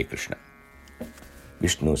ಕೃಷ್ಣ.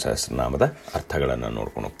 ವಿಷ್ಣು ಸಹಸ್ರನಾಮದ ಅರ್ಥಗಳನ್ನು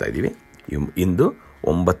ನೋಡ್ಕೊಂಡು ಹೋಗ್ತಾ ಇದ್ದೀವಿ. ಇಂದು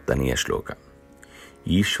 9ನೆಯ ಶ್ಲೋಕ.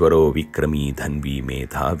 ಈಶ್ವರೋ ವಿಕ್ರಮೀ ಧನ್ವಿ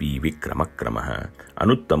ಮೇಧಾವಿ ವಿಕ್ರಮಕ್ರಮಃ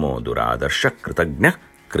ಅನುತ್ತಮೋ ದುರಾದರ್ಶ ಕೃತಜ್ಞ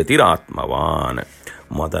ಕೃತಿರಾತ್ಮವಾನ್.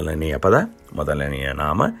 ಮೊದಲನೆಯ ಪದ, ಮೊದಲನೆಯ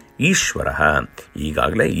ನಾಮ ಈಶ್ವರ.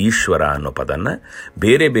 ಈಗಾಗಲೇ ಈಶ್ವರ ಅನ್ನೋ ಪದನ್ನು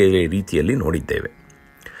ಬೇರೆ ಬೇರೆ ರೀತಿಯಲ್ಲಿ ನೋಡಿದ್ದೇವೆ.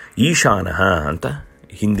 ಈಶಾನಃ ಅಂತ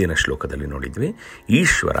ಹಿಂದಿನ ಶ್ಲೋಕದಲ್ಲಿ ನೋಡಿದ್ವಿ.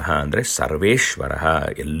 ಈಶ್ವರ ಅಂದರೆ ಸರ್ವೇಶ್ವರ,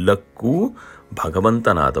 ಎಲ್ಲಕ್ಕೂ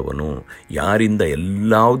ಭಗವಂತನಾದವನು, ಯಾರಿಂದ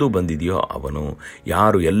ಎಲ್ಲಾವುದು ಬಂದಿದೆಯೋ ಅವನು,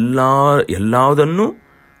 ಯಾರು ಎಲ್ಲದನ್ನೂ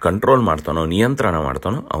ಕಂಟ್ರೋಲ್ ಮಾಡ್ತಾನೋ, ನಿಯಂತ್ರಣ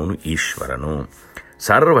ಮಾಡ್ತಾನೋ ಅವನು ಈಶ್ವರನು.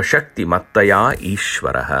 ಸರ್ವಶಕ್ತಿ ಮತ್ತಯ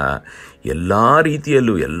ಈಶ್ವರ, ಎಲ್ಲ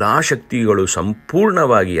ರೀತಿಯಲ್ಲೂ ಎಲ್ಲ ಶಕ್ತಿಗಳು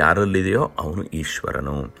ಸಂಪೂರ್ಣವಾಗಿ ಯಾರಲ್ಲಿದೆಯೋ ಅವನು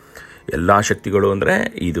ಈಶ್ವರನು. ಎಲ್ಲ ಶಕ್ತಿಗಳು ಅಂದರೆ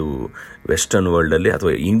ಇದು ವೆಸ್ಟರ್ನ್ ವರ್ಲ್ಡಲ್ಲಿ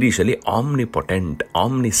ಅಥವಾ ಇಂಗ್ಲೀಷಲ್ಲಿ ಆಮ್ನಿಪೊಟೆಂಟ್,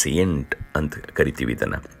 ಆಮ್ನಿಸಿಯೆಂಟ್ ಅಂತ ಕರಿತೀವಿ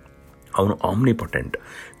ಇದನ್ನು. ಅವನು ಆಮ್ನಿಪೊಟೆಂಟ್.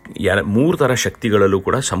 3 ಥರ ಶಕ್ತಿಗಳಲ್ಲೂ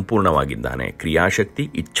ಕೂಡ ಸಂಪೂರ್ಣವಾಗಿದ್ದಾನೆ. ಕ್ರಿಯಾಶಕ್ತಿ,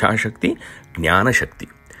 ಇಚ್ಛಾಶಕ್ತಿ, ಜ್ಞಾನಶಕ್ತಿ.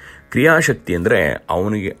 ಕ್ರಿಯಾಶಕ್ತಿ ಅಂದರೆ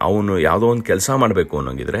ಅವನು ಯಾವುದೋ ಒಂದು ಕೆಲಸ ಮಾಡಬೇಕು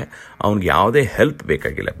ಅನ್ನೋಂಗಿದ್ರೆ ಅವನಿಗೆ ಯಾವುದೇ ಹೆಲ್ಪ್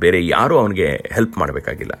ಬೇಕಾಗಿಲ್ಲ, ಬೇರೆ ಯಾರೂ ಅವನಿಗೆ ಹೆಲ್ಪ್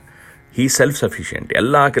ಮಾಡಬೇಕಾಗಿಲ್ಲ. ಹೀ ಸೆಲ್ಫ್ ಸಫಿಷಿಯೆಂಟ್,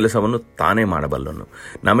 ಎಲ್ಲ ಕೆಲಸವನ್ನು ತಾನೇ ಮಾಡಬಲ್ಲನು.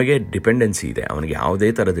 ನಮಗೆ ಡಿಪೆಂಡೆನ್ಸಿ ಇದೆ, ಅವನಿಗೆ ಯಾವುದೇ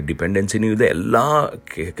ಥರದ ಡಿಪೆಂಡೆನ್ಸಿನೂ ಇದೆ, ಎಲ್ಲ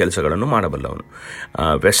ಕೆಲಸಗಳನ್ನು ಮಾಡಬಲ್ಲವನು.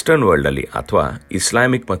 ವೆಸ್ಟರ್ನ್ ವರ್ಲ್ಡಲ್ಲಿ ಅಥವಾ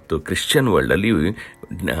ಇಸ್ಲಾಮಿಕ್ ಮತ್ತು ಕ್ರಿಶ್ಚಿಯನ್ ವರ್ಲ್ಡಲ್ಲಿ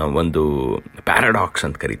ಒಂದು ಪ್ಯಾರಾಡಾಕ್ಸ್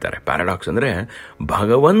ಅಂತ ಕರೀತಾರೆ. ಪ್ಯಾರಾಡಾಕ್ಸ್ ಅಂದರೆ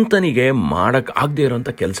ಭಗವಂತನಿಗೆ ಮಾಡೋಕ್ಕಾಗದೇ ಇರೋಂಥ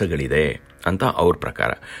ಕೆಲಸಗಳಿದೆ ಅಂತ ಅವ್ರ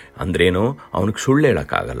ಪ್ರಕಾರ. ಅಂದ್ರೇನು, ಅವನಿಗೆ ಸುಳ್ಳು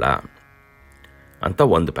ಹೇಳೋಕ್ಕಾಗಲ್ಲ ಅಂತ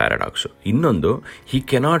ಒಂದು ಪ್ಯಾರಾಡಾಕ್ಸು. ಇನ್ನೊಂದು, he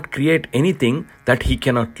cannot create anything that he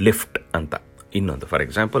cannot lift ಅಂತ ಇನ್ನೊಂದು. ಫಾರ್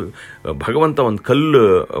ಎಕ್ಸಾಂಪಲ್, ಭಗವಂತ ಒಂದು ಕಲ್ಲು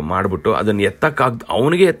ಮಾಡಿಬಿಟ್ಟು ಅದನ್ನು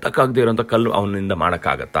ಅವನಿಗೆ ಎತ್ತಕ್ಕಾಗದೇ ಇರೋಂಥ ಕಲ್ಲು ಅವನಿಂದ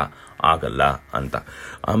ಮಾಡೋಕ್ಕಾಗತ್ತಾ? ಆಗಲ್ಲ ಅಂತ.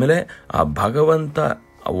 ಆಮೇಲೆ ಆ ಭಗವಂತ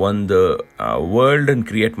ಒಂದು ವರ್ಲ್ಡನ್ನು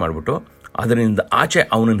ಕ್ರಿಯೇಟ್ ಮಾಡಿಬಿಟ್ಟು ಅದರಿಂದ ಆಚೆ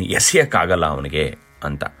ಅವನನ್ನು ಎಸೆಯೋಕ್ಕಾಗಲ್ಲ ಅವನಿಗೆ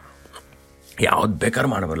ಅಂತ. ಯಾವ್ದು ಬೇಕಾದ್ರೂ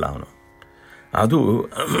ಮಾಡಬಲ್ಲ ಅವನು. ಅದು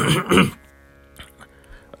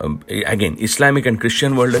ಅಗೇನ್ ಇಸ್ಲಾಮಿಕ್ ಆ್ಯಂಡ್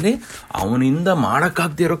ಕ್ರಿಶ್ಚಿಯನ್ ವರ್ಲ್ಡಲ್ಲಿ ಅವನಿಂದ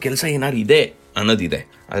ಮಾಡೋಕ್ಕಾಗದೇ ಇರೋ ಕೆಲಸ ಏನಾದ್ರು ಇದೆ ಅನ್ನೋದಿದೆ.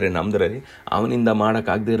 ಆದರೆ ನಮ್ಮದ್ರಲ್ಲಿ ಅವನಿಂದ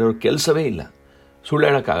ಮಾಡೋಕ್ಕಾಗದೇ ಇರೋ ಕೆಲಸವೇ ಇಲ್ಲ. ಸುಳ್ಳು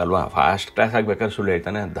ಹೇಳೋಕ್ಕಾಗಲ್ವಾ? ಫಾಸ್ಟ್ ಕ್ಲಾಸ್ ಆಗಬೇಕಾದ್ರೆ ಸುಳ್ಳು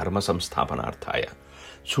ಹೇಳ್ತಾನೆ. ಧರ್ಮ ಸಂಸ್ಥಾಪನಾರ್ಥಾಯ.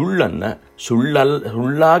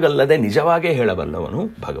 ಸುಳ್ಳಾಗಲ್ಲದೆ ನಿಜವಾಗೇ ಹೇಳಬಲ್ಲವನು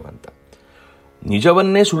ಭಗವಂತ.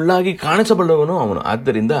 ನಿಜವನ್ನೇ ಸುಳ್ಳಾಗಿ ಕಾಣಿಸಬಲ್ಲವನು ಅವನು.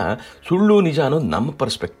 ಆದ್ದರಿಂದ ಸುಳ್ಳು ನಿಜ ಅನ್ನೋದು ನಮ್ಮ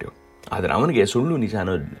ಪರ್ಸ್ಪೆಕ್ಟಿವ್. ಆದರೆ ಅವನಿಗೆ ಸುಳ್ಳು ನಿಜ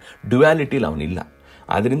ಅನ್ನೋ ಡ್ಯುಯಾಲಿಟಿಲಿ ಅವನಿಲ್ಲ.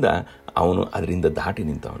 ಆದ್ದರಿಂದ ಅವನು ಅದರಿಂದ ದಾಟಿ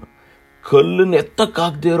ನಿಂತವನು. ಕಲ್ಲನ್ನು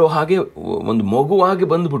ಎತ್ತಕ್ಕಾಗದೇ ಇರೋ ಹಾಗೆ ಒಂದು ಮಗುವಾಗಿ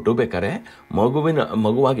ಬಂದುಬಿಟ್ಟು ಬೇಕಾದ್ರೆ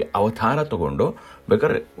ಮಗುವಾಗಿ ಅವತಾರ ತಗೊಂಡು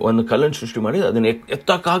ಬೇಕಾದ್ರೆ ಒಂದು ಕಲ್ಲನ್ನು ಸೃಷ್ಟಿ ಮಾಡಿ ಅದನ್ನು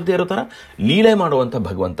ಎತ್ತಕ್ಕಾಗದೇ ಇರೋ ಥರ ಲೀಲೆ ಮಾಡುವಂಥ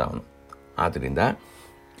ಭಗವಂತ ಅವನು. ಆದ್ದರಿಂದ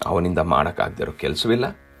ಅವನಿಂದ ಮಾಡೋಕ್ಕಾಗದೇ ಇರೋ ಕೆಲಸವಿಲ್ಲ.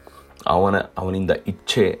 ಅವನಿಂದ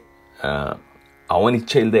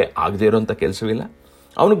ಅವನಿಚ್ಛೆ ಇಲ್ಲದೆ ಆಗದೇ ಇರೋಂಥ ಕೆಲಸವಿಲ್ಲ.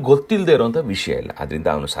 ಅವನಿಗೆ ಗೊತ್ತಿಲ್ಲದೆ ಇರೋಂಥ ವಿಷಯ ಇಲ್ಲ. ಆದ್ದರಿಂದ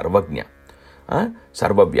ಅವನು ಸರ್ವಜ್ಞ,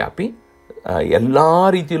 ಸರ್ವವ್ಯಾಪಿ, ಎಲ್ಲ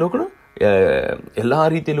ರೀತಿಯಲ್ಲೂ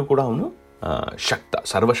ಕೂಡ ಅವನು ಶಕ್ತ,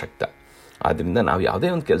 ಸರ್ವಶಕ್ತ. ಆದ್ದರಿಂದ ನಾವು ಯಾವುದೇ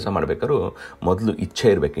ಒಂದು ಕೆಲಸ ಮಾಡಬೇಕಾದ್ರೂ ಮೊದಲು ಇಚ್ಛೆ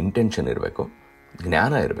ಇರಬೇಕು, ಇಂಟೆನ್ಷನ್ ಇರಬೇಕು,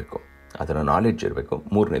 ಜ್ಞಾನ ಇರಬೇಕು, ಅದರ ನಾಲೆಡ್ಜ್ ಇರಬೇಕು.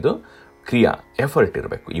 3ನೇದು ಕ್ರಿಯಾ, ಎಫರ್ಟ್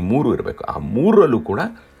ಇರಬೇಕು. ಈ 3 ಇರಬೇಕು. ಆ 3ರಲ್ಲೂ ಕೂಡ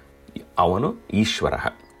ಅವನು ಈಶ್ವರ.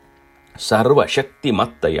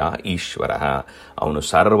 ಸರ್ವಶಕ್ತಿಮತ್ತಯ ಈಶ್ವರ. ಅವನು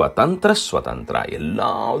ಸರ್ವತಂತ್ರ ಸ್ವತಂತ್ರ.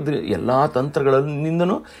 ಎಲ್ಲ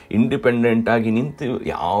ತಂತ್ರಗಳಿಂದನೂ ಇಂಡಿಪೆಂಡೆಂಟಾಗಿ ನಿಂತು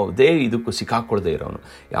ಯಾವುದೇ ಇದಕ್ಕೂ ಸಿಕ್ಕಾಕೊಳ್ದೇ ಇರೋನು,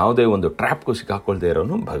 ಯಾವುದೇ ಒಂದು ಟ್ರ್ಯಾಪ್ಗೂ ಸಿಕ್ಕಾಕೊಳ್ದೇ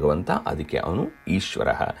ಇರೋನು ಭಗವಂತ. ಅದಕ್ಕೆ ಅವನು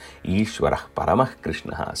ಈಶ್ವರ ಪರಮಃ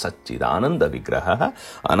ಕೃಷ್ಣ ಸಚ್ಚಿದಾನಂದ ವಿಗ್ರಹ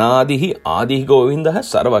ಅನಾದಿ ಆದಿಗೋವಿಂದ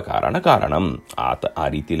ಸರ್ವಕಾರಣ ಕಾರಣಂ. ಆ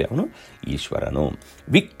ರೀತಿಯಲ್ಲಿ ಅವನು ಈಶ್ವರನು.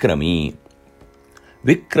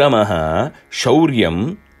 ವಿಕ್ರಮಃ ಶೌರ್ಯಂ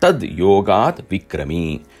ತದ್ ಯೋಗಾತ್ ವಿಕ್ರಮಿ.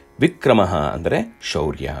 ವಿಕ್ರಮ ಅಂದರೆ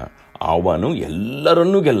ಶೌರ್ಯ. ಅವನು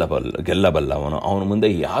ಎಲ್ಲರನ್ನೂ ಗೆಲ್ಲಬಲ್ಲವನು. ಅವನ ಮುಂದೆ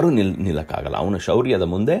ಯಾರೂ ನಿಲ್ಲಕ್ಕಾಗಲ್ಲ. ಅವನ ಶೌರ್ಯದ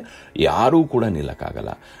ಮುಂದೆ ಯಾರೂ ಕೂಡ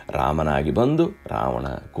ನಿಲ್ಲಕ್ಕಾಗಲ್ಲ. ರಾಮನಾಗಿ ಬಂದು ರಾವಣ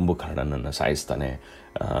ಕುಂಭಕರ್ಣನನ್ನು ಸಾಯಿಸ್ತಾನೆ.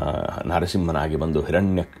 ನರಸಿಂಹನಾಗಿ ಬಂದು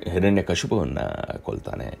ಹಿರಣ್ಯಕಶಿಪುವನ್ನು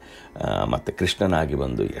ಕೊಲ್ತಾನೆ. ಮತ್ತು ಕೃಷ್ಣನಾಗಿ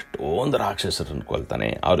ಬಂದು ಎಷ್ಟೊಂದು ರಾಕ್ಷಸರನ್ನು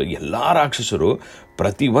ಕೊಲ್ತಾನೆ. ಅವರು ಎಲ್ಲ ರಾಕ್ಷಸರು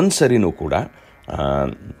ಪ್ರತಿ ಒಂದು ಸರಿನೂ ಕೂಡ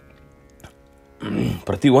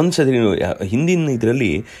ಹಿಂದಿನ ಇದರಲ್ಲಿ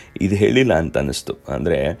ಇದು ಹೇಳಿಲ್ಲ ಅಂತ ಅನ್ನಿಸ್ತು.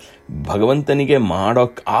 ಅಂದರೆ ಭಗವಂತನಿಗೆ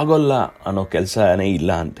ಮಾಡೋಕ್ಕಾಗೋಲ್ಲ ಅನ್ನೋ ಕೆಲಸನೇ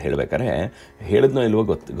ಇಲ್ಲ ಅಂತ ಹೇಳ್ಬೇಕಾದ್ರೆ ಹೇಳಿದ್ನೋ ಇಲ್ವೋ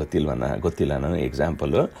ಗೊತ್ತಿಲ್ಲ. ನಾನು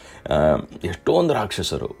ಎಕ್ಸಾಂಪಲು, ಎಷ್ಟೊಂದು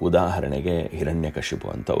ರಾಕ್ಷಸರು, ಉದಾಹರಣೆಗೆ ಹಿರಣ್ಯಕಶಿಪು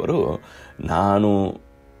ಅಂತವರು, ನಾನು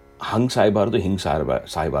ಹಂಗೆ ಸಾಯಬಾರ್ದು, ಹಿಂಗೆ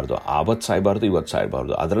ಸಾಯಬಾರ್ದು, ಆವತ್ತು ಸಾಯಬಾರ್ದು, ಇವತ್ತು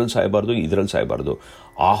ಸಾಯಬಾರ್ದು, ಅದರಲ್ಲಿ ಸಾಯಬಾರ್ದು, ಇದರಲ್ಲಿ ಸಾಯಬಾರ್ದು,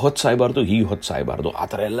 ಆ ಹೊತ್ತು ಸಾಯಬಾರ್ದು, ಈ ಹೊತ್ತು ಸಾಯಬಾರ್ದು, ಆ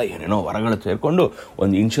ಥರ ಎಲ್ಲ ಏನೇನೋ ವರಗಳು ಸೇರಿಕೊಂಡು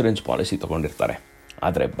ಒಂದು ಇನ್ಶೂರೆನ್ಸ್ ಪಾಲಿಸಿ ತೊಗೊಂಡಿರ್ತಾರೆ.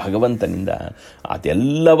 ಆದರೆ ಭಗವಂತನಿಂದ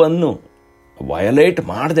ಅದೆಲ್ಲವನ್ನು ವಯಲೇಟ್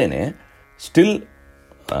ಮಾಡ್ದೇನೆ ಸ್ಟಿಲ್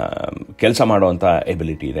ಕೆಲಸ ಮಾಡುವಂಥ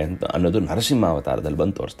ಎಬಿಲಿಟಿ ಇದೆ ಅಂತ ಅನ್ನೋದು ನರಸಿಂಹ ಅವತಾರದಲ್ಲಿ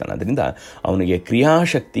ಬಂದು ತೋರಿಸ್ತಾನೆ. ಅದರಿಂದ ಅವನಿಗೆ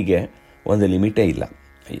ಕ್ರಿಯಾಶಕ್ತಿಗೆ ಒಂದು ಲಿಮಿಟೇ ಇಲ್ಲ,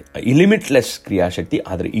 ಲಿಮಿಟ್ಲೆಸ್ ಕ್ರಿಯಾಶಕ್ತಿ,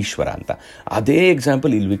 ಆದರೆ ಈಶ್ವರ ಅಂತ. ಅದೇ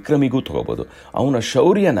ಎಕ್ಸಾಂಪಲ್ ಇಲ್ಲಿ ವಿಕ್ರಮಿಗೂ ತಗೋಬೋದು. ಅವನ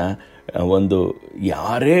ಶೌರ್ಯನ ಒಂದು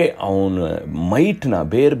ಯಾರೇ ಅವನ ಮೈಟ್ನ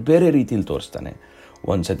ಬೇರೆ ಬೇರೆ ರೀತಿಯಲ್ಲಿ ತೋರಿಸ್ತಾನೆ.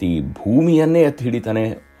 ಒಂದು ಸತಿ ಭೂಮಿಯನ್ನೇ ಎತ್ತಿ ಹಿಡಿತಾನೆ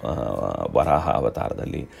ವರಾಹ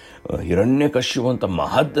ಅವತಾರದಲ್ಲಿ. ಹಿರಣ್ಯಕಶ್ಯಪು ಅಂತ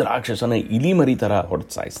ಮಹದ್ ರಾಕ್ಷಸನ ಇಲಿಮರಿ ಥರ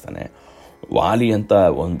ಹೊಡೆದು ಸಾಯಿಸ್ತಾನೆ. ವಾಲಿ ಅಂತ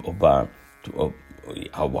ಒಬ್ಬ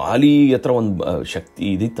ಆ ವಾಲಿ ಹತ್ರ ಒಂದು ಶಕ್ತಿ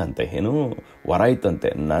ಇದಿತ್ತಂತೆ, ಏನು ವರ ಇತ್ತಂತೆ,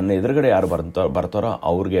 ನನ್ನ ಎದುರುಗಡೆ ಯಾರು ಬರ್ತಾರೋ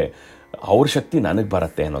ಅವ್ರ ಶಕ್ತಿ ನನಗೆ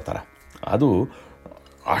ಬರುತ್ತೆ ಅನ್ನೋ ಥರ. ಅದು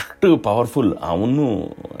ಅಷ್ಟು ಪವರ್ಫುಲ್. ಅವನು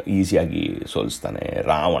ಈಸಿಯಾಗಿ ಸೋಲಿಸ್ತಾನೆ.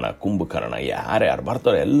 ರಾವಣ, ಕುಂಭಕರ್ಣ, ಯಾರ್ಯಾರು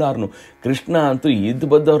ಬರ್ತಾರೋ ಎಲ್ಲರನ್ನೂ. ಕೃಷ್ಣ ಅಂತೂ ಇದ್ದು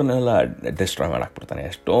ಬದ್ದವ್ರನ್ನೆಲ್ಲ ಡಿಸ್ಟ್ರಾಯ್ ಮಾಡಾಕ್ಬಿಡ್ತಾನೆ,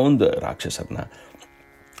 ಎಷ್ಟೊಂದು ರಾಕ್ಷಸರನ್ನ.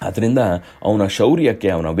 ಆದ್ದರಿಂದ ಅವನ ಶೌರ್ಯಕ್ಕೆ,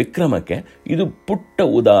 ಅವನ ವಿಕ್ರಮಕ್ಕೆ ಇದು ಪುಟ್ಟ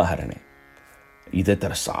ಉದಾಹರಣೆ. ಇದೇ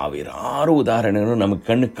ಥರ ಸಾವಿರಾರು ಉದಾಹರಣೆಗಳು ನಮಗೆ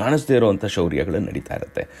ಕಣ್ಣು ಕಾಣಿಸ್ದೇ ಇರುವಂಥ ಶೌರ್ಯಗಳು ನಡೀತಾ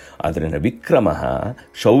ಇರುತ್ತೆ. ಆದ್ದರಿಂದ ವಿಕ್ರಮ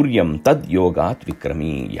ಶೌರ್ಯಂ ತದ್ ಯೋಗಾತ್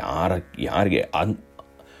ವಿಕ್ರಮಿ. ಯಾರಿಗೆ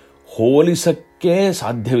ಹೋಲಿಸಕ್ಕೆ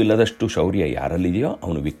ಸಾಧ್ಯವಿಲ್ಲದಷ್ಟು ಶೌರ್ಯ ಯಾರಲ್ಲಿದೆಯೋ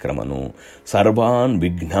ಅವನು ವಿಕ್ರಮನು. ಸರ್ವಾನ್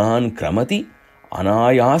ವಿಘ್ನಾನ್ ಕ್ರಮತಿ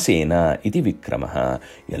ಅನಾಯಾಸೇನ ಇತಿ ವಿಕ್ರಮ.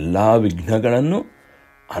 ಎಲ್ಲ ವಿಘ್ನಗಳನ್ನು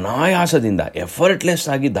ಅನಾಯಾಸದಿಂದ, ಎಫರ್ಟ್ಲೆಸ್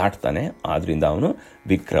ಆಗಿ ದಾಟ್ತಾನೆ. ಆದ್ದರಿಂದ ಅವನು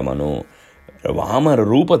ವಿಕ್ರಮನು. ವಾಮನ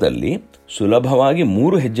ರೂಪದಲ್ಲಿ ಸುಲಭವಾಗಿ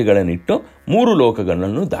 3 ಹೆಜ್ಜೆಗಳನ್ನಿಟ್ಟು 3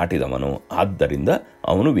 ಲೋಕಗಳನ್ನು ದಾಟಿದವನು. ಆದ್ದರಿಂದ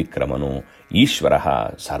ಅವನು ವಿಕ್ರಮನು. ಈಶ್ವರ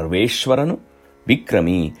ಸರ್ವೇಶ್ವರನು,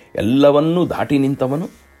 ವಿಕ್ರಮಿ ಎಲ್ಲವನ್ನೂ ದಾಟಿ ನಿಂತವನು.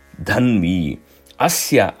 ಧನ್ವಿ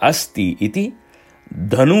ಅಸ್ಯ ಅಸ್ತಿ ಇತಿ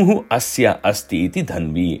ಧನುಃ ಅಸ್ಯ ಅಸ್ತಿ ಇತಿ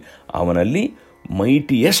ಧನ್ವಿ. ಅವನಲ್ಲಿ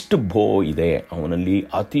ಮೈಟಿಯೆಸ್ಟ್ ಬೋ ಇದೆ, ಅವನಲ್ಲಿ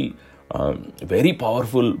ಅತಿ ವೆರಿ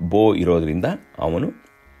ಪವರ್ಫುಲ್ ಬೋ ಇರೋದರಿಂದ ಅವನು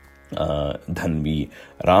ಧನ್ವಿ.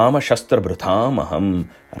 ರಾಮಶಸ್ತ್ರಭೃತಾಮಹಂ.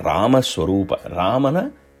 ರಾಮಸ್ವರೂಪ, ರಾಮನ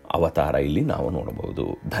ಅವತಾರ ಇಲ್ಲಿ ನಾವು ನೋಡಬಹುದು.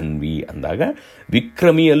 ಧನ್ವಿ ಅಂದಾಗ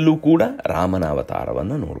ವಿಕ್ರಮಿಯಲ್ಲೂ ಕೂಡ ರಾಮನ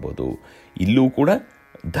ಅವತಾರವನ್ನು ನೋಡ್ಬೋದು. ಇಲ್ಲೂ ಕೂಡ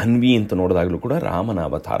ಧನ್ವಿ ಅಂತ ನೋಡಿದಾಗಲೂ ಕೂಡ ರಾಮನ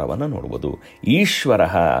ಅವತಾರವನ್ನು ನೋಡ್ಬೋದು. ಈಶ್ವರ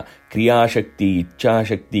ಕ್ರಿಯಾಶಕ್ತಿ,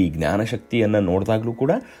 ಇಚ್ಛಾಶಕ್ತಿ, ಜ್ಞಾನಶಕ್ತಿಯನ್ನು ನೋಡಿದಾಗಲೂ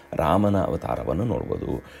ಕೂಡ ರಾಮನ ಅವತಾರವನ್ನು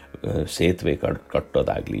ನೋಡ್ಬೋದು. ಸೇತುವೆ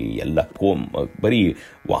ಕಟ್ಟೋದಾಗಲಿ, ಎಲ್ಲ ಬರೀ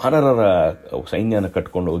ವಾನರರ ಸೈನ್ಯನ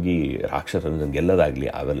ಕಟ್ಕೊಂಡು ಹೋಗಿ ರಾಕ್ಷಸರನ್ನು ಗೆಲ್ಲೋದಾಗಲಿ,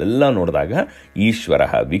 ಅವೆಲ್ಲ ನೋಡಿದಾಗ ಈಶ್ವರ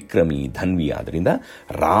ವಿಕ್ರಮಿ ಧನ್ವಿ. ಆದ್ದರಿಂದ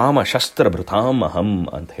ರಾಮಶಸ್ತ್ರಭೃತಾಮಹಂ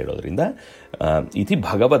ಅಂತ ಹೇಳೋದ್ರಿಂದ ಇತಿ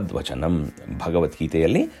ಭಗವದ್ವಚನಂ.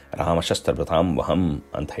 ಭಗವದ್ಗೀತೆಯಲ್ಲಿ ರಾಮಶಸ್ತ್ರಭೃತಾಮಹಂ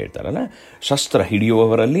ಅಂತ ಹೇಳ್ತಾರಲ್ಲ, ಶಸ್ತ್ರ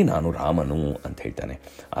ಹಿಡಿಯುವವರಲ್ಲಿ ನಾನು ರಾಮನು ಅಂತ ಹೇಳ್ತಾನೆ.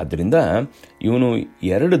 ಆದ್ದರಿಂದ ಇವನು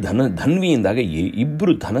 2 ಧನ್ವಿಯಿಂದಾಗ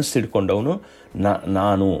 2 ಧನಸ್ಸಿಡ್ಕೊಂಡವನು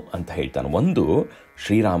ನಾನು ಅಂತ ಹೇಳ್ತಾನೆ. ಒಂದು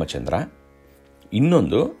ಶ್ರೀರಾಮಚಂದ್ರ,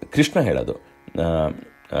 ಇನ್ನೊಂದು ಕೃಷ್ಣ ಹೇಳೋದು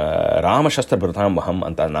ರಾಮಶಸ್ತ್ರಭೃತಾಮಹಂ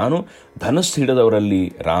ಅಂತ. ನಾನು ಧನಸ್ಸು ಹಿಡಿದವರಲ್ಲಿ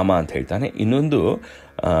ರಾಮ ಅಂತ ಹೇಳ್ತಾನೆ. ಇನ್ನೊಂದು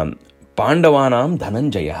ಪಾಂಡವಾನಾಂ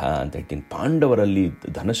ಧನಂಜಯ ಅಂತ ಹೇಳ್ತೀನಿ. ಪಾಂಡವರಲ್ಲಿ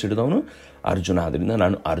ಧನಸ್ಸು ಹಿಡಿದವನು ಅರ್ಜುನ, ಅದರಿಂದ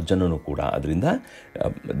ನಾನು ಅರ್ಜುನನು ಕೂಡ. ಅದರಿಂದ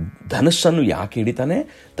ಧನಸ್ಸನ್ನು ಯಾಕೆ ಹಿಡಿತಾನೆ?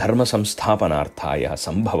 ಧರ್ಮ ಸಂಸ್ಥಾಪನಾರ್ಥಾಯ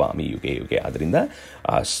ಸಂಭವಾಮಿ ಯುಗೆ ಯುಗೆ. ಅದರಿಂದ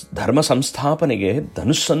ಆ ಧರ್ಮ ಸಂಸ್ಥಾಪನೆಗೆ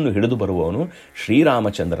ಧನುಸ್ಸನ್ನು ಹಿಡಿದು ಬರುವವನು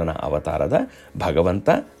ಶ್ರೀರಾಮಚಂದ್ರನ ಅವತಾರದ ಭಗವಂತ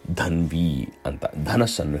ಧನ್ವಿ ಅಂತ.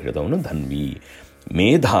 ಧನಸ್ಸನ್ನು ಹಿಡಿದವನು ಧನ್ವಿ.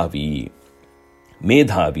 ಮೇಧಾವಿ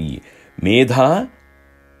ಮೇಧಾವಿ ಮೇಧಾ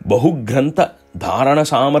ಬಹುಗ್ರಂಥ ಧಾರಣ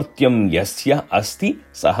ಸಾಮರ್ಥ್ಯಂ ಯಸ್ಯ ಅಸ್ತಿ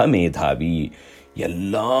ಸಹ ಮೇಧಾವಿ.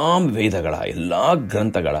 ಎಲ್ಲ ವೇದಗಳ, ಎಲ್ಲ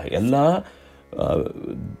ಗ್ರಂಥಗಳ, ಎಲ್ಲ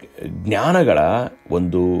ಜ್ಞಾನಗಳ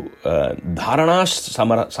ಒಂದು ಧಾರಣಾ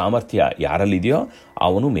ಸಾಮರ್ಥ್ಯ ಯಾರಲ್ಲಿದೆಯೋ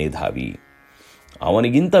ಅವನು ಮೇಧಾವಿ.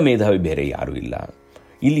 ಅವನಿಗಿಂತ ಮೇಧಾವಿ ಬೇರೆ ಯಾರೂ ಇಲ್ಲ.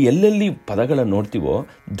 ಇಲ್ಲಿ ಎಲ್ಲೆಲ್ಲಿ ಪದಗಳನ್ನು ನೋಡ್ತೀವೋ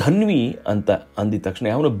ಧನ್ವಿ ಅಂತ ಅಂದಿದ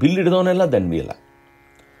ತಕ್ಷಣ ಅವನು ಬಿಲ್ ಹಿಡಿದವನೆಲ್ಲ ಧನ್ವಿ ಅಲ್ಲ,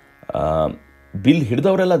 ಬಿಲ್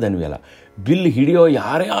ಹಿಡಿದವರೆಲ್ಲ ಧನ್ವಿ ಅಲ್ಲ. ಬಿಲ್ ಹಿಡಿಯೋ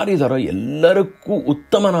ಯಾರ್ಯಾರಿದಾರೋ ಎಲ್ಲರಿಗೂ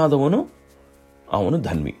ಉತ್ತಮನಾದವನು ಅವನು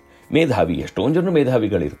ಧನ್ವಿ. ಮೇಧಾವಿ, ಎಷ್ಟೊಂದು ಜನ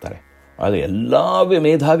ಮೇಧಾವಿಗಳಿರ್ತಾರೆ, ಆದರೆ ಎಲ್ಲ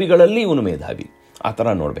ಮೇಧಾವಿಗಳಲ್ಲಿ ಇವನು ಮೇಧಾವಿ. ಆ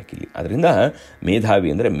ಥರ ನೋಡಬೇಕಿಲ್ಲಿ. ಅದರಿಂದ ಮೇಧಾವಿ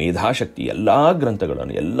ಅಂದರೆ ಮೇಧಾಶಕ್ತಿ. ಎಲ್ಲ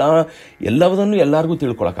ಗ್ರಂಥಗಳನ್ನು, ಎಲ್ಲವನ್ನೂ ಎಲ್ಲರಿಗೂ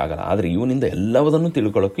ತಿಳ್ಕೊಳಕ್ಕಾಗಲ್ಲ, ಆದರೆ ಇವನಿಂದ ಎಲ್ಲವನ್ನೂ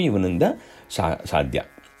ತಿಳ್ಕೊಳ್ಳೋಕ್ಕೆ ಇವನಿಂದ ಸಾಧ್ಯ.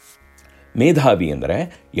 ಮೇಧಾವಿ ಅಂದರೆ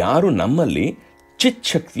ಯಾರು ನಮ್ಮಲ್ಲಿ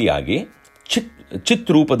ಚಿತ್ಶಕ್ತಿಯಾಗಿ ಚಿತ್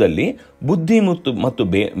ರೂಪದಲ್ಲಿ ಬುದ್ಧಿ ಮತ್ತು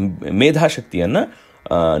ಮೇಧಾಶಕ್ತಿಯನ್ನು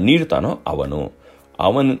ನೀಡ್ತಾನೋ ಅವನು.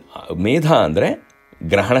 ಮೇಧಾ ಅಂದರೆ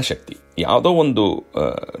ಗ್ರಹಣ ಶಕ್ತಿ. ಯಾವುದೋ ಒಂದು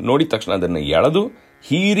ನೋಡಿದ ತಕ್ಷಣ ಅದನ್ನು ಎಳೆದು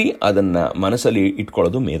ಹೀರಿ ಅದನ್ನು ಮನಸ್ಸಲ್ಲಿ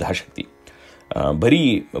ಇಟ್ಕೊಳ್ಳೋದು ಮೇಧಾಶಕ್ತಿ. ಬರೀ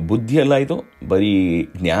ಬುದ್ಧಿ ಅಲ್ಲ ಇದು, ಬರೀ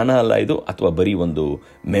ಜ್ಞಾನ ಅಲ್ಲ ಇದು, ಅಥವಾ ಬರೀ ಒಂದು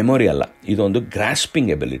ಮೆಮೊರಿ ಅಲ್ಲ, ಇದೊಂದು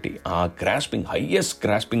ಗ್ರಾಸ್ಪಿಂಗ್ ಎಬಿಲಿಟಿ. ಆ ಹೈಯೆಸ್ಟ್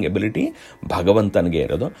ಗ್ರಾಸ್ಪಿಂಗ್ ಎಬಿಲಿಟಿ ಭಗವಂತನಿಗೆ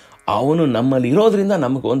ಇರೋದು. ಅವನು ನಮ್ಮಲ್ಲಿ ಇರೋದ್ರಿಂದ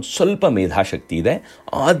ನಮಗೆ ಒಂದು ಸ್ವಲ್ಪ ಮೇಧಾಶಕ್ತಿ ಇದೆ,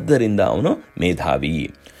 ಆದ್ದರಿಂದ ಅವನು ಮೇಧಾವಿ.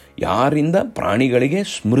 ಯಾರಿಂದ ಪ್ರಾಣಿಗಳಿಗೆ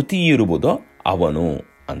ಸ್ಮೃತಿ ಇರುವುದೋ ಅವನು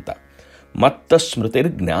ಅಂತ. ಮತ್ತ ಸ್ಮೃತಿರ್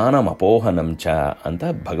ಜ್ಞಾನಮಪೋಹನಂಚ ಅಂತ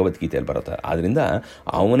ಭಗವದ್ಗೀತೆಯಲ್ಲಿ ಬರುತ್ತೆ. ಆದ್ದರಿಂದ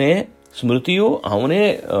ಅವನೇ ಸ್ಮೃತಿಯು, ಅವನೇ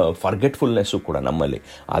ಫರ್ಗೆಟ್ಫುಲ್ನೆಸ್ಸು ಕೂಡ ನಮ್ಮಲ್ಲಿ.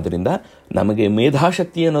 ಆದ್ದರಿಂದ ನಮಗೆ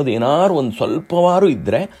ಮೇಧಾಶಕ್ತಿ ಅನ್ನೋದು ಏನಾದ್ರು ಒಂದು ಸ್ವಲ್ಪವಾರು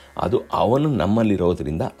ಇದ್ದರೆ ಅದು ಅವನು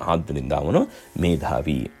ನಮ್ಮಲ್ಲಿರೋದ್ರಿಂದ, ಆದ್ದರಿಂದ ಅವನು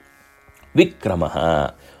ಮೇಧಾವಿ. ವಿಕ್ರಮ,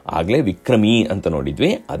 ಆಗಲೇ ವಿಕ್ರಮಿ ಅಂತ ನೋಡಿದ್ವಿ,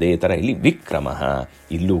 ಅದೇ ಥರ ಇಲ್ಲಿ ವಿಕ್ರಮ,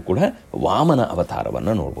 ಇಲ್ಲೂ ಕೂಡ ವಾಮನ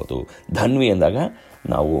ಅವತಾರವನ್ನು ನೋಡ್ಬೋದು. ಧನ್ವಿ ಅಂದಾಗ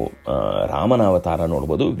ನಾವು ರಾಮನ ಅವತಾರ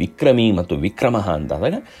ನೋಡ್ಬೋದು, ವಿಕ್ರಮಿ ಮತ್ತು ವಿಕ್ರಮ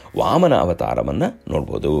ಅಂತಾದಾಗ ವಾಮನ ಅವತಾರವನ್ನು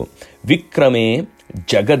ನೋಡ್ಬೋದು. ವಿಕ್ರಮೇ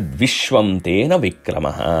ಜಗದ್ವಿಶ್ವಂ ತೇನ ವಿಕ್ರಮ,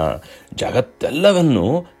 ಜಗತ್ತೆಲ್ಲವನ್ನು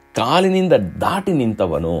ಕಾಲಿನಿಂದ ದಾಟಿ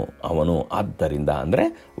ನಿಂತವನು ಅವನು, ಆದ್ದರಿಂದ ಅಂದರೆ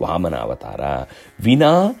ವಾಮನ ಅವತಾರ.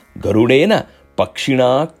 ವಿನಾ ಗರುಡೇನ ಪಕ್ಷಿಣ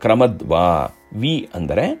ಕ್ರಮದ್ವಾ, ವಿ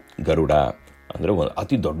ಅಂದರೆ ಗರುಡ ಅಂದರೆ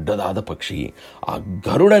ಅತಿ ದೊಡ್ಡದಾದ ಪಕ್ಷಿ. ಆ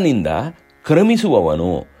ಗರುಡನಿಂದ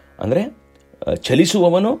ಕ್ರಮಿಸುವವನು ಅಂದರೆ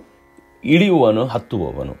ಚಲಿಸುವವನು, ಇಳಿಯುವವನು,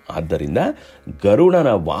 ಹತ್ತುವವನು. ಆದ್ದರಿಂದ ಗರುಡನ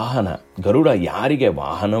ವಾಹನ, ಗರುಡ ಯಾರಿಗೆ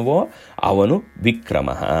ವಾಹನವೋ ಅವನು ವಿಕ್ರಮ.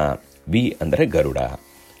 ವಿ ಅಂದರೆ ಗರುಡ.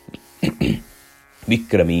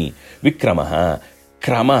 ವಿಕ್ರಮಿ, ವಿಕ್ರಮ.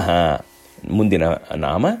 ಕ್ರಮ, ಮುಂದಿನ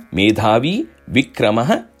ನಾಮ ಮೇಧಾವಿ. ವಿಕ್ರಮ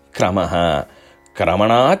ಕ್ರಮ.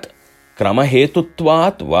 ಕ್ರಮಣಾತ್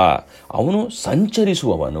ಕ್ರಮಹೇತುತ್ವಾತ್ ವಾ, ಅವನು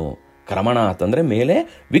ಸಂಚರಿಸುವವನು. ಕ್ರಮಣಾತ್ ಅಂದರೆ ಮೇಲೆ,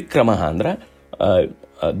 ವಿಕ್ರಮ ಅಂದರೆ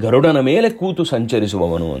ಗರುಡನ ಮೇಲೆ ಕೂತು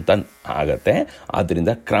ಸಂಚರಿಸುವವನು ಅಂತ ಆಗತ್ತೆ.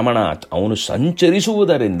 ಆದ್ದರಿಂದ ಕ್ರಮಣಾತ್, ಅವನು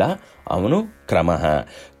ಸಂಚರಿಸುವುದರಿಂದ ಅವನು ಕ್ರಮ.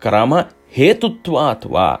 ಕ್ರಮ ಹೇತುತ್ವಾತ್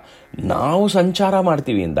ವಾ, ನಾವು ಸಂಚಾರ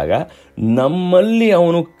ಮಾಡ್ತೀವಿ ಅಂದಾಗ ನಮ್ಮಲ್ಲಿ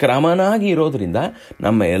ಅವನು ಕ್ರಮನಾಗಿ ಇರೋದರಿಂದ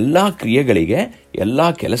ನಮ್ಮ ಎಲ್ಲ ಕ್ರಿಯೆಗಳಿಗೆ,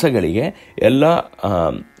 ಎಲ್ಲ ಕೆಲಸಗಳಿಗೆ, ಎಲ್ಲ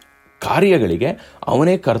ಕಾರ್ಯಗಳಿಗೆ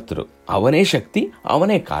ಅವನೇ ಕರ್ತೃ, ಅವನೇ ಶಕ್ತಿ,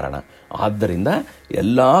 ಅವನೇ ಕಾರಣ. ಆದ್ದರಿಂದ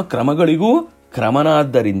ಎಲ್ಲ ಕ್ರಮಗಳಿಗೂ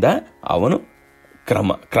ಕ್ರಮನಾದ್ದರಿಂದ ಅವನು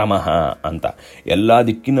ಕ್ರಮ ಅಂತ. ಎಲ್ಲ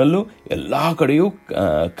ದಿಕ್ಕಿನಲ್ಲೂ ಎಲ್ಲ ಕಡೆಯೂ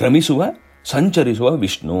ಕ್ರಮಿಸುವ, ಸಂಚರಿಸುವ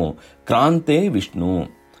ವಿಷ್ಣು. ಕ್ರಾಂತೆ ವಿಷ್ಣು,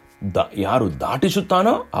 ಯಾರು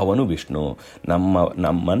ದಾಟಿಸುತ್ತಾನೋ ಅವನು ವಿಷ್ಣು.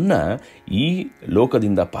 ನಮ್ಮನ್ನು ಈ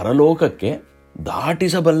ಲೋಕದಿಂದ ಪರಲೋಕಕ್ಕೆ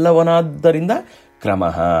ದಾಟಿಸಬಲ್ಲವನಾದ್ದರಿಂದ ಕ್ರಮ.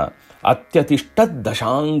 ಅತ್ಯತಿಷ್ಠ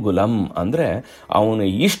ದಶಾಂಗುಲಂ ಅಂದರೆ ಅವನು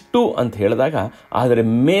ಇಷ್ಟು ಅಂತ ಹೇಳಿದಾಗ ಅದರ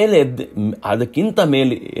ಮೇಲೆ ಅದಕ್ಕಿಂತ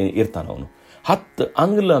ಮೇಲೆ ಇರ್ತಾನವನು, 10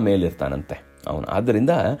 ಅಂಗುಲ ಮೇಲಿರ್ತಾನಂತೆ ಅವನು.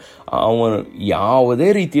 ಆದ್ದರಿಂದ ಅವನು ಯಾವುದೇ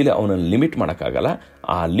ರೀತಿಯಲ್ಲಿ ಅವನನ್ನು ಲಿಮಿಟ್ ಮಾಡೋಕ್ಕಾಗಲ್ಲ.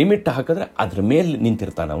 ಆ ಲಿಮಿಟ್ ಹಾಕಿದ್ರೆ ಅದ್ರ ಮೇಲೆ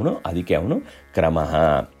ನಿಂತಿರ್ತಾನೆ ಅವನು, ಅದಕ್ಕೆ ಅವನು ಕ್ರಮ.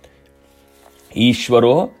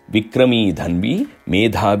 ಈಶ್ವರೋ ವಿಕ್ರಮೀ ಧನ್ವಿ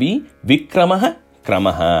ಮೇಧಾವಿ ವಿಕ್ರಮ ಕ್ರಮ.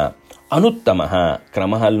 ಅನುತ್ತಮ,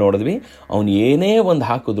 ಕ್ರಮ ಅಲ್ಲಿ ನೋಡಿದ್ವಿ, ಅವನು ಏನೇ ಒಂದು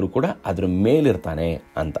ಹಾಕಿದ್ರೂ ಕೂಡ ಅದ್ರ ಮೇಲಿರ್ತಾನೆ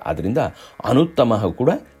ಅಂತ. ಅದರಿಂದ ಅನುತ್ತಮ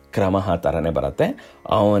ಕೂಡ ಕ್ರಮ ಥರನೇ ಬರುತ್ತೆ.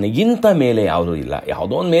 ಅವನಿಗಿಂತ ಮೇಲೆ ಯಾವುದೂ ಇಲ್ಲ.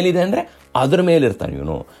 ಯಾವುದೋ ಒಂದು ಮೇಲಿದೆ ಅಂದರೆ ಅದ್ರ ಮೇಲಿರ್ತಾನೆ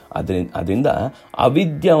ಇವನು. ಅದರಿಂದ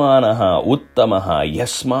ಅವಿದ್ಯಮಾನ ಉತ್ತಮ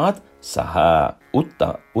ಯಸ್ಮಾತ್ ಸಹ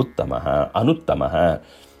ಉತ್ತಮ ಅನುತ್ತಮ.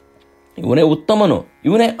 ಇವನೇ ಉತ್ತಮನು,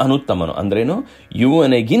 ಇವನೇ ಅನುತ್ತಮನು. ಅಂದ್ರೇನು?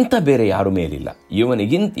 ಇವನಿಗಿಂತ ಬೇರೆ ಯಾರು ಮೇಲಿಲ್ಲ,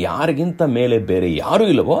 ಯಾರಿಗಿಂತ ಮೇಲೆ ಬೇರೆ ಯಾರೂ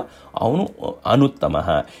ಇಲ್ಲವೋ ಅವನು ಅನುತ್ತಮ.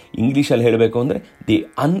 ಇಂಗ್ಲೀಷಲ್ಲಿ ಹೇಳಬೇಕು ಅಂದರೆ ದಿ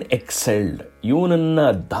ಅನ್ಎಕ್ಸೆಲ್ಡ್. ಇವನನ್ನು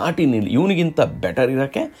ದಾಟಿ ಇವನಿಗಿಂತ ಬೆಟರ್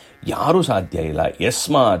ಇರೋಕ್ಕೆ ಯಾರೂ ಸಾಧ್ಯ ಇಲ್ಲ.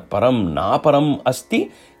 ಯಸ್ಮಾತ್ ಪರಂ ನಾಪರಂ ಅಸ್ತಿ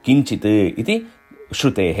ಕಿಂಚಿತ್ ಇತಿ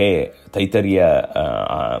ಶ್ರುತೇ. ತೈತರಿಯ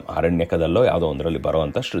ಆರಣ್ಯಕದಲ್ಲೋ ಯಾವುದೋ ಒಂದರಲ್ಲಿ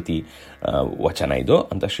ಬರೋವಂಥ ಶ್ರುತಿ ವಚನ ಇದು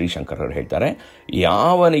ಅಂತ ಶ್ರೀಶಂಕರರು ಹೇಳ್ತಾರೆ.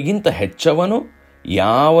 ಯಾವನಿಗಿಂತ ಹೆಚ್ಚವನು,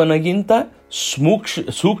 ಯಾವನಿಗಿಂತ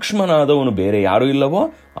ಸೂಕ್ಷ್ಮನಾದವನು ಬೇರೆ ಯಾರೂ ಇಲ್ಲವೋ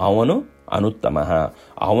ಅವನು ಅನುತ್ತಮ.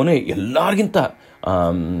 ಅವನೇ ಎಲ್ಲರಿಗಿಂತ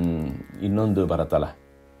ಇನ್ನೊಂದು ಬರುತ್ತಲ್ಲ,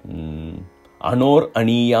 ಅಣೋರ್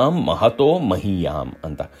ಅಣೀಯಾಮ್ ಮಹತೋ ಮಹೀಯಾಮ್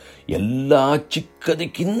ಅಂತ. ಎಲ್ಲ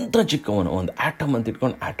ಚಿಕ್ಕದಕ್ಕಿಂತ ಚಿಕ್ಕವನು, ಒಂದು ಆಟಮ್ ಅಂತ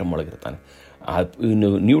ಇಟ್ಕೊಂಡು ಆಟಮ್ ಒಳಗಿರ್ತಾನೆ. ಇನ್ನು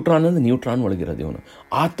ನ್ಯೂಟ್ರಾನ್ ಅಂದರೆ ನ್ಯೂಟ್ರಾನ್ ಒಳಗಿರೋದು ಇವನು.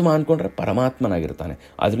 ಆತ್ಮ ಅಂದ್ಕೊಂಡ್ರೆ ಪರಮಾತ್ಮನಾಗಿರ್ತಾನೆ.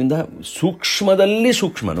 ಅದರಿಂದ ಸೂಕ್ಷ್ಮದಲ್ಲಿ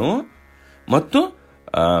ಸೂಕ್ಷ್ಮನು ಮತ್ತು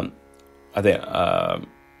ಅದೇ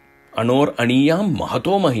ಅಣೋರ್ ಅಣೀಯಾಮ್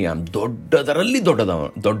ಮಹತೋ ಮಹಿಯಾಮ್, ದೊಡ್ಡದರಲ್ಲಿ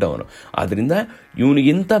ದೊಡ್ಡವನು. ಆದ್ದರಿಂದ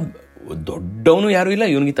ಇವನಿಗಿಂತ ದೊಡ್ಡವನು ಯಾರೂ ಇಲ್ಲ,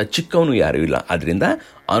 ಇವನಿಗಿಂತ ಚಿಕ್ಕವನು ಯಾರೂ ಇಲ್ಲ. ಅದರಿಂದ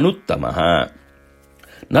ಅನುತ್ತಮ.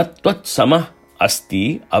 ನ ತ್ವತ್ ಸಮ ಅಸ್ತಿ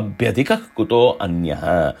ಅಭ್ಯಧಿಕ ಕುತೋ ಅನ್ಯ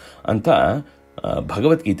ಅಂತ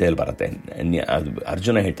ಭಗವದ್ಗೀತೆಯಲ್ಲಿ ಬರುತ್ತೆ.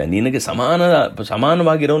 ಅರ್ಜುನ ಹೇಳ್ತಾನೆ, ನಿನಗೆ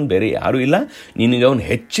ಸಮಾನವಾಗಿರೋನು ಬೇರೆ ಯಾರೂ ಇಲ್ಲ, ನಿನಗೆ ಅವನು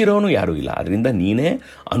ಹೆಚ್ಚಿರೋನು ಯಾರೂ ಇಲ್ಲ. ಅದರಿಂದ ನೀನೇ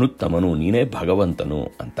ಅನುತ್ತಮನು, ನೀನೇ ಭಗವಂತನು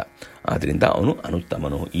ಅಂತ. ಆದ್ದರಿಂದ ಅವನು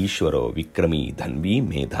ಅನುತ್ತಮನು. ಈಶ್ವರೋ ವಿಕ್ರಮೀ ಧನ್ವಿ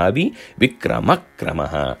ಮೇಧಾವಿ ವಿಕ್ರಮ ಕ್ರಮ.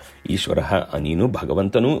 ಈಶ್ವರ ನೀನು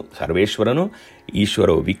ಭಗವಂತನು, ಸರ್ವೇಶ್ವರನು.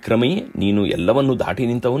 ಈಶ್ವರೋ ವಿಕ್ರಮಿ, ನೀನು ಎಲ್ಲವನ್ನು ದಾಟಿ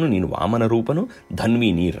ನಿಂತವನು, ನೀನು ವಾಮನ ರೂಪನು. ಧನ್ವಿ,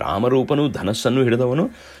 ನೀ ರಾಮರೂಪನು, ಧನಸ್ಸನ್ನು ಹಿಡಿದವನು.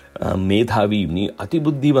 ಮೇಧಾವಿ, ನೀ ಅತಿ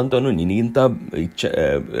ಬುದ್ಧಿವಂತನು,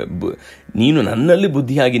 ನೀನು ನನ್ನಲ್ಲಿ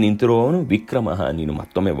ಬುದ್ಧಿಯಾಗಿ ನಿಂತಿರುವವನು ವಿಕ್ರಮಃ, ನೀನು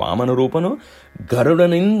ಮತ್ತೊಮ್ಮೆ ವಾಮನ ರೂಪನು,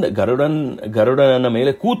 ಗರುಡನ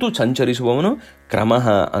ಮೇಲೆ ಕೂತು ಸಂಚರಿಸುವವನು, ಕ್ರಮಃ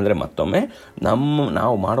ಅಂದರೆ ಮತ್ತೊಮ್ಮೆ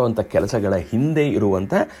ನಾವು ಮಾಡುವಂಥ ಕೆಲಸಗಳ ಹಿಂದೆ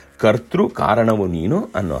ಇರುವಂಥ ಕರ್ತೃ ಕಾರಣವು ನೀನು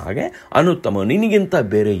ಅನ್ನೋ ಹಾಗೆ ಅನುತ್ತಮ. ನಿನಗಿಂತ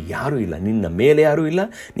ಬೇರೆ ಯಾರೂ ಇಲ್ಲ, ನಿನ್ನ ಮೇಲೆ ಯಾರೂ ಇಲ್ಲ,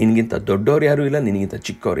 ನಿನಗಿಂತ ದೊಡ್ಡವ್ರು ಯಾರೂ ಇಲ್ಲ, ನಿನಗಿಂತ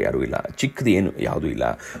ಚಿಕ್ಕವ್ರು ಯಾರೂ ಇಲ್ಲ, ಚಿಕ್ಕದು ಏನು ಯಾವುದೂ ಇಲ್ಲ.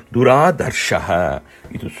 ದುರಾದರ್ಶ,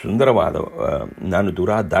 ಇದು ಸುಂದರವಾದ, ನಾನು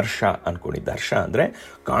ದುರಾದರ್ಶ ಅಂದ್ಕೊಂಡು, ದರ್ಶ ಅಂದರೆ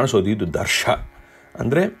ಕಾಣಿಸೋದು, ಇದು ದರ್ಶ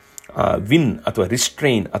ಅಂದರೆ ವಿನ್ ಅಥವಾ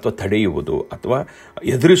ರಿಸ್ಟ್ರೈನ್ ಅಥವಾ ತಡೆಯುವುದು ಅಥವಾ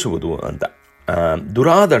ಎದುರಿಸುವುದು ಅಂತ.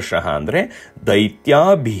 ದುರಾದರ್ಶ ಅಂದರೆ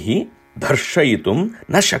ದೈತ್ಯಾಭಿ ದರ್ಶಯಿತು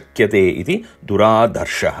ನ ಶಕ್ಯತೆ ಇತಿ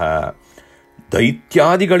ದುರಾದರ್ಶ.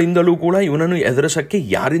 ದೈತ್ಯಾದಿಗಳಿಂದಲೂ ಕೂಡ ಇವನನ್ನು ಎದುರಿಸೋಕ್ಕೆ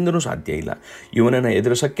ಯಾರಿಂದನೂ ಸಾಧ್ಯ ಇಲ್ಲ. ಇವನನ್ನು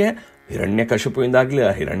ಎದುರಿಸೋಕ್ಕೆ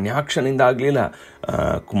ಹಿರಣ್ಯಕಶಿಪುವಿಂದಾಗಲಿಲ್ಲ, ಹಿರಣ್ಯಾಕ್ಷನಿಂದಾಗಲಿಲ್ಲ,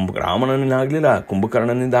 ರಾವಣನಿಂದಾಗಲಿಲ್ಲ,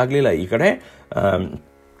 ಕುಂಭಕರ್ಣನಿಂದಾಗಲಿಲ್ಲ, ಈ ಕಡೆ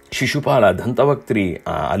ಶಿಶುಪಾಲ, ದಂತವಕ್ತ್ರಿ,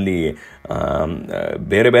 ಅಲ್ಲಿ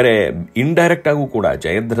ಬೇರೆ ಬೇರೆ ಇಂಡೈರೆಕ್ಟಾಗೂ ಕೂಡ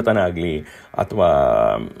ಜಯದ್ರಥನಾಗಲಿ ಅಥವಾ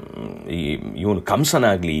ಇವನು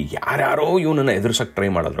ಕಂಸನಾಗಲಿ ಯಾರ್ಯಾರೋ ಇವನನ್ನು ಎದುರಿಸೋಕ್ಕೆ ಟ್ರೈ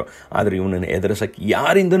ಮಾಡಿದ್ರು. ಆದರೆ ಇವನನ್ನು ಎದುರಿಸೋಕ್ಕೆ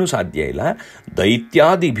ಯಾರಿಂದನೂ ಸಾಧ್ಯ ಇಲ್ಲ.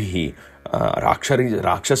 ದೈತ್ಯಾದಿಭಿ,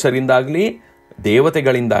 ರಾಕ್ಷಸರಿಂದಾಗಲಿ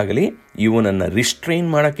ದೇವತೆಗಳಿಂದಾಗಲಿ ಇವನನ್ನು ರಿಸ್ಟ್ರೈನ್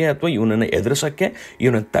ಮಾಡೋಕ್ಕೆ ಅಥವಾ ಇವನನ್ನು ಎದುರಿಸೋಕ್ಕೆ,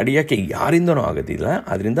 ಇವನನ್ನು ತಡೆಯೋಕ್ಕೆ ಯಾರಿಂದನೂ ಆಗೋದಿಲ್ಲ.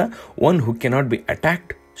 ಆದ್ದರಿಂದ one who cannot be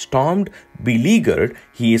attacked, ಸ್ಟಾಮ್ಡ್, ಬಿಲೀಗರ್ಡ್,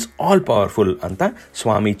 he is all powerful ಅಂತ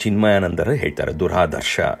ಸ್ವಾಮಿ ಚಿನ್ಮಯಾನಂದರು ಹೇಳ್ತಾರೆ.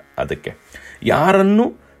 ದುರಾದರ್ಶ ಅದಕ್ಕೆ ಯಾರನ್ನು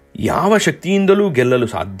ಯಾವ ಶಕ್ತಿಯಿಂದಲೂ ಗೆಲ್ಲಲು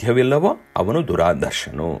ಸಾಧ್ಯವಿಲ್ಲವೋ ಅವನು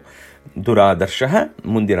ದುರಾದರ್ಶನು. ದುರಾದರ್ಶ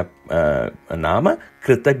ಮುಂದಿನ ನಾಮ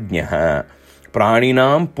ಕೃತಜ್ಞ.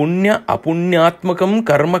 ಪ್ರಾಣಿನಾಂ ಪುಣ್ಯ ಅಪುಣ್ಯಾತ್ಮಕಂ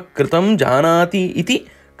ಕರ್ಮ ಕೃತಂ ಜಾನಾತಿ ಇತಿ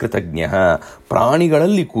ಕೃತಜ್ಞ.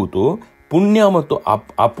 ಪ್ರಾಣಿಗಳಲ್ಲಿ ಕೂತು ಪುಣ್ಯ ಮತ್ತು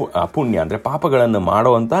ಅಪುಣ್ಯ ಅಂದರೆ ಪಾಪಗಳನ್ನು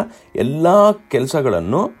ಮಾಡುವಂಥ ಎಲ್ಲ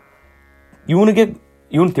ಕೆಲಸಗಳನ್ನು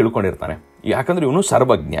ಇವನು ತಿಳ್ಕೊಂಡಿರ್ತಾನೆ. ಯಾಕಂದರೆ ಇವನು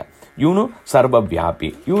ಸರ್ವಜ್ಞ, ಇವನು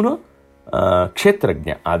ಸರ್ವವ್ಯಾಪಿ, ಇವನು ಕ್ಷೇತ್ರಜ್ಞ.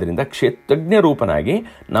 ಆದ್ದರಿಂದ ಕ್ಷೇತ್ರಜ್ಞ ರೂಪನಾಗಿ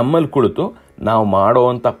ನಮ್ಮಲ್ಲಿ ಕುಳಿತು ನಾವು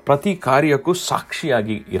ಮಾಡುವಂಥ ಪ್ರತಿ ಕಾರ್ಯಕ್ಕೂ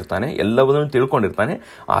ಸಾಕ್ಷಿಯಾಗಿ ಇರ್ತಾನೆ, ಎಲ್ಲವನ್ನೂ ತಿಳ್ಕೊಂಡಿರ್ತಾನೆ.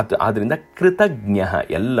 ಆದ್ದರಿಂದ ಕೃತಜ್ಞ,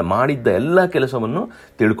 ಮಾಡಿದ್ದ ಎಲ್ಲ ಕೆಲಸವನ್ನು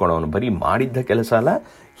ತಿಳ್ಕೊಳ್ಳೋನು. ಬರೀ ಮಾಡಿದ್ದ ಕೆಲಸ ಅಲ್ಲ,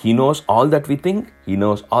 he knows all that we think, he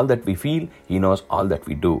knows all that we feel, he knows all that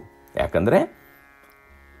we do. ಯಾಕಂದರೆ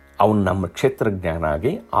ಅವನು ನಮ್ಮ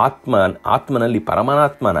ಕ್ಷೇತ್ರಜ್ಞನಾಗಿ ಆತ್ಮನಲ್ಲಿ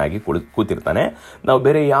ಪರಮಾತ್ಮನಾಗಿ ಕೂತಿರ್ತಾನೆ. ನಾವು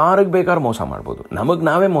ಬೇರೆ ಯಾರಿಗೆ ಬೇಕಾದ್ರೂ ಮೋಸ ಮಾಡ್ಬೋದು, ನಮಗೆ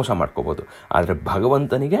ನಾವೇ ಮೋಸ ಮಾಡ್ಕೋಬೋದು, ಆದರೆ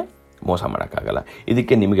ಭಗವಂತನಿಗೆ ಮೋಸ ಮಾಡೋಕ್ಕಾಗಲ್ಲ.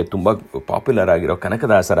 ಇದಕ್ಕೆ ನಿಮಗೆ ತುಂಬ ಪಾಪ್ಯುಲರ್ ಆಗಿರೋ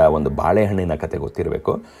ಕನಕದಾಸರ ಒಂದು ಬಾಳೆಹಣ್ಣಿನ ಕತೆ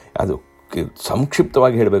ಗೊತ್ತಿರಬೇಕು. ಅದು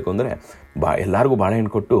ಸಂಕ್ಷಿಪ್ತವಾಗಿ ಹೇಳಬೇಕು ಅಂದರೆ, ಎಲ್ಲರಿಗೂ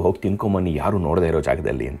ಬಾಳೆಹಣ್ಣು ಕೊಟ್ಟು ಹೋಗಿ ತಿನ್ಕೊಂಬನ್ನಿ ಯಾರು ನೋಡದೇ ಇರೋ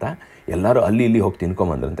ಜಾಗದಲ್ಲಿ ಅಂತ. ಎಲ್ಲರೂ ಅಲ್ಲಿ ಇಲ್ಲಿ ಹೋಗಿ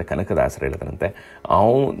ತಿನ್ಕೊಂಬಂದ್ರಂತೆ. ಕನಕದಾಸರು ಹೇಳಿದ್ರಂತೆ,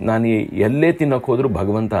 ನಾನು ಎಲ್ಲೇ ತಿನ್ನೋಕೆ ಹೋದರೂ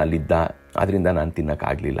ಭಗವಂತ ಅಲ್ಲಿದ್ದ, ಅದರಿಂದ ನಾನು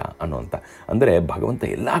ತಿನ್ನೋಕ್ಕಾಗಲಿಲ್ಲ ಅನ್ನೋಂಥ. ಅಂದರೆ ಭಗವಂತ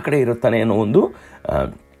ಎಲ್ಲ ಕಡೆ ಇರುತ್ತಾನೆ ಅನ್ನೋ ಒಂದು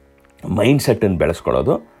ಮೈಂಡ್ ಸೆಟ್ಟನ್ನು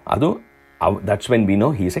ಬೆಳೆಸ್ಕೊಳ್ಳೋದು, ಅದು that's when we know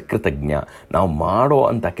he is A ಕೃತಜ್ಞ. ನಾವು ಮಾಡೋ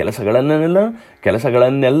ಅಂಥ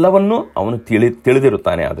ಕೆಲಸಗಳನ್ನೆಲ್ಲವನ್ನು ಅವನು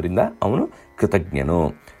ತಿಳಿದಿರುತ್ತಾನೆ, ಅದರಿಂದ ಅವನು ಕೃತಜ್ಞನು.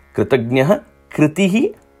 ಕೃತಜ್ಞ ಕೃತಿ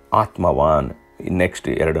ಆತ್ಮವಾನ್. ನೆಕ್ಸ್ಟ್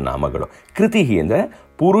ಎರಡು ನಾಮಗಳು. ಕೃತಿ ಅಂದರೆ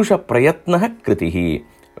ಪುರುಷ ಪ್ರಯತ್ನ ಕೃತಿ.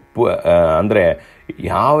 ಅಂದರೆ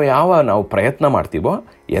ಯಾವ ನಾವು ಪ್ರಯತ್ನ ಮಾಡ್ತೀವೋ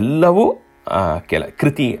ಎಲ್ಲವೂ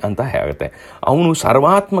ಕೃತಿ ಅಂತ ಹೇಳುತ್ತೆ. ಅವನು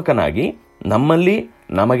ಸರ್ವಾತ್ಮಕನಾಗಿ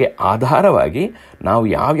ನಮಗೆ ಆಧಾರವಾಗಿ ನಾವು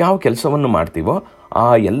ಯಾವ್ಯಾವ ಕೆಲಸವನ್ನು ಮಾಡ್ತೀವೋ ಆ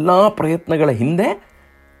ಎಲ್ಲ ಪ್ರಯತ್ನಗಳ ಹಿಂದೆ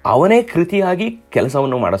ಅವನೇ ಕೃತಿಯಾಗಿ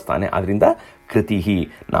ಕೆಲಸವನ್ನು ಮಾಡಿಸ್ತಾನೆ. ಆದ್ದರಿಂದ ಕೃತಿ,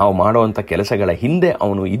 ನಾವು ಮಾಡುವಂಥ ಕೆಲಸಗಳ ಹಿಂದೆ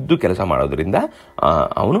ಅವನು ಇದ್ದು ಕೆಲಸ ಮಾಡೋದ್ರಿಂದ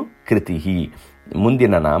ಅವನು ಕೃತಿ.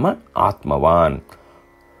 ಮುಂದಿನ ನಾಮ ಆತ್ಮವಾನ್.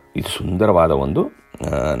 ಇದು ಸುಂದರವಾದ ಒಂದು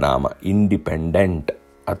ನಾಮ. ಇಂಡಿಪೆಂಡೆಂಟ್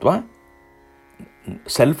ಅಥವಾ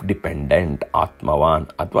ಸೆಲ್ಫ್ ಡಿಪೆಂಡೆಂಟ್ ಆತ್ಮವಾನ್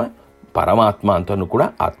ಅಥವಾ ಪರಮಾತ್ಮ ಅಂತಲೂ ಕೂಡ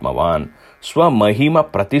ಆತ್ಮವಾನ್. ಸ್ವಮಹಿಮ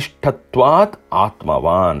ಪ್ರತಿಷ್ಠತ್ವಾತ್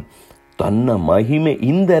ಆತ್ಮವಾನ್. ತನ್ನ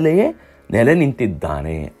ಮಹಿಮೆಯಿಂದಲೇ ನೆಲೆ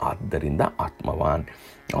ನಿಂತಿದ್ದಾನೆ, ಆದ್ದರಿಂದ ಆತ್ಮವಾನ್.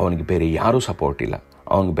 ಅವನಿಗೆ ಬೇರೆ ಯಾರೂ ಸಪೋರ್ಟ್ ಇಲ್ಲ,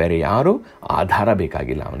 ಅವನಿಗೆ ಬೇರೆ ಯಾರೂ ಆಧಾರ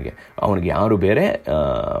ಬೇಕಾಗಿಲ್ಲ. ಅವನಿಗೆ ಯಾರು ಬೇರೆ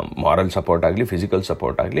ಮಾರಲ್ ಸಪೋರ್ಟ್ ಆಗಲಿ, ಫಿಸಿಕಲ್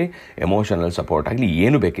ಸಪೋರ್ಟ್ ಆಗಲಿ, ಎಮೋಷನಲ್ ಸಪೋರ್ಟ್ ಆಗಲಿ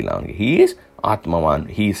ಏನೂ ಬೇಕಿಲ್ಲ ಅವನಿಗೆ. He is ಆತ್ಮವಾನ್,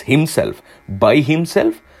 he is himself, by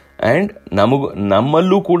himself. And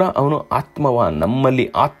ನಮ್ಮಲ್ಲೂ ಕೂಡ ಅವನು ಆತ್ಮವಾನ್,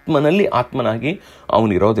 ಆತ್ಮನಲ್ಲಿ ಆತ್ಮನಾಗಿ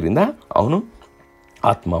ಅವನಿರೋದ್ರಿಂದ ಅವನು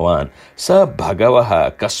ಆತ್ಮವಾನ್. ಸ ಭಗವಃ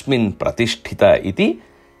ಕಸ್ಮಿನ್ ಪ್ರತಿಷ್ಠಿತ ಇತಿ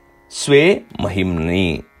ಸ್ವೇ ಮಹಿಮ್ನಿ.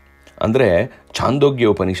 ಅಂದರೆ ಛಾಂದೋಗ್ಯ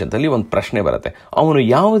ಉಪನಿಷತ್ತಲ್ಲಿ ಒಂದು ಪ್ರಶ್ನೆ ಬರುತ್ತೆ, ಅವನು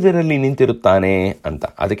ಯಾವುದರಲ್ಲಿ ನಿಂತಿರುತ್ತಾನೆ ಅಂತ.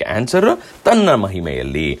 ಅದಕ್ಕೆ ಆನ್ಸರು ತನ್ನ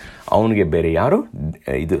ಮಹಿಮೆಯಲ್ಲಿ. ಅವನಿಗೆ ಬೇರೆ ಯಾರು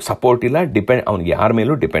ಇದು ಸಪೋರ್ಟ್ ಇಲ್ಲ, ಅವನಿಗೆ ಯಾರ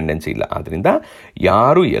ಮೇಲೂ ಡಿಪೆಂಡೆನ್ಸಿ ಇಲ್ಲ. ಆದ್ದರಿಂದ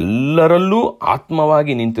ಯಾರು ಎಲ್ಲರಲ್ಲೂ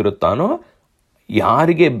ಆತ್ಮವಾಗಿ ನಿಂತಿರುತ್ತಾನೋ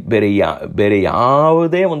ಯಾರಿಗೆ ಬೇರೆ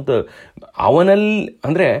ಯಾವುದೇ ಒಂದು ಅವನಲ್ಲಿ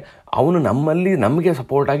ಅಂದರೆ ಅವನು ನಮಗೆ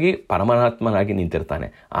ಸಪೋರ್ಟಾಗಿ ಪರಮಾತ್ಮನಾಗಿ ನಿಂತಿರ್ತಾನೆ.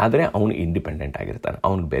 ಆದರೆ ಅವನು ಇಂಡಿಪೆಂಡೆಂಟ್ ಆಗಿರ್ತಾನೆ,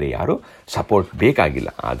 ಅವನಿಗೆ ಬೇರೆ ಯಾರೂ ಸಪೋರ್ಟ್ ಬೇಕಾಗಿಲ್ಲ.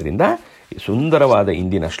 ಆದ್ದರಿಂದ ಸುಂದರವಾದ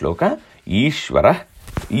ಇಂದಿನ ಶ್ಲೋಕ,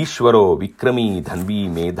 ಈಶ್ವರೋ ವಿಕ್ರಮೀ ಧನ್ವಿ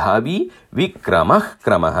ಮೇಧಾವಿ ವಿಕ್ರಮಃ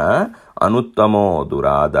ಕ್ರಮಃ ಅನುತ್ತಮೋ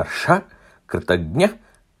ದುರಾದರ್ಶ ಕೃತಜ್ಞ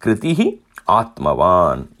ಕೃತಿ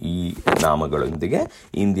ಆತ್ಮವಾನ್. ಈ ನಾಮಗಳೊಂದಿಗೆ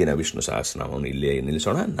ಇಂದಿನ ವಿಷ್ಣು ಸಹಸ್ರನಾಮವನ್ನು ಇಲ್ಲೇ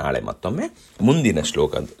ನಿಲ್ಲಿಸೋಣ. ನಾಳೆ ಮತ್ತೊಮ್ಮೆ ಮುಂದಿನ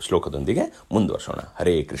ಶ್ಲೋಕದೊಂದಿಗೆ ಮುಂದುವರ್ಸೋಣ.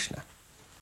 ಹರೇ ಕೃಷ್ಣ.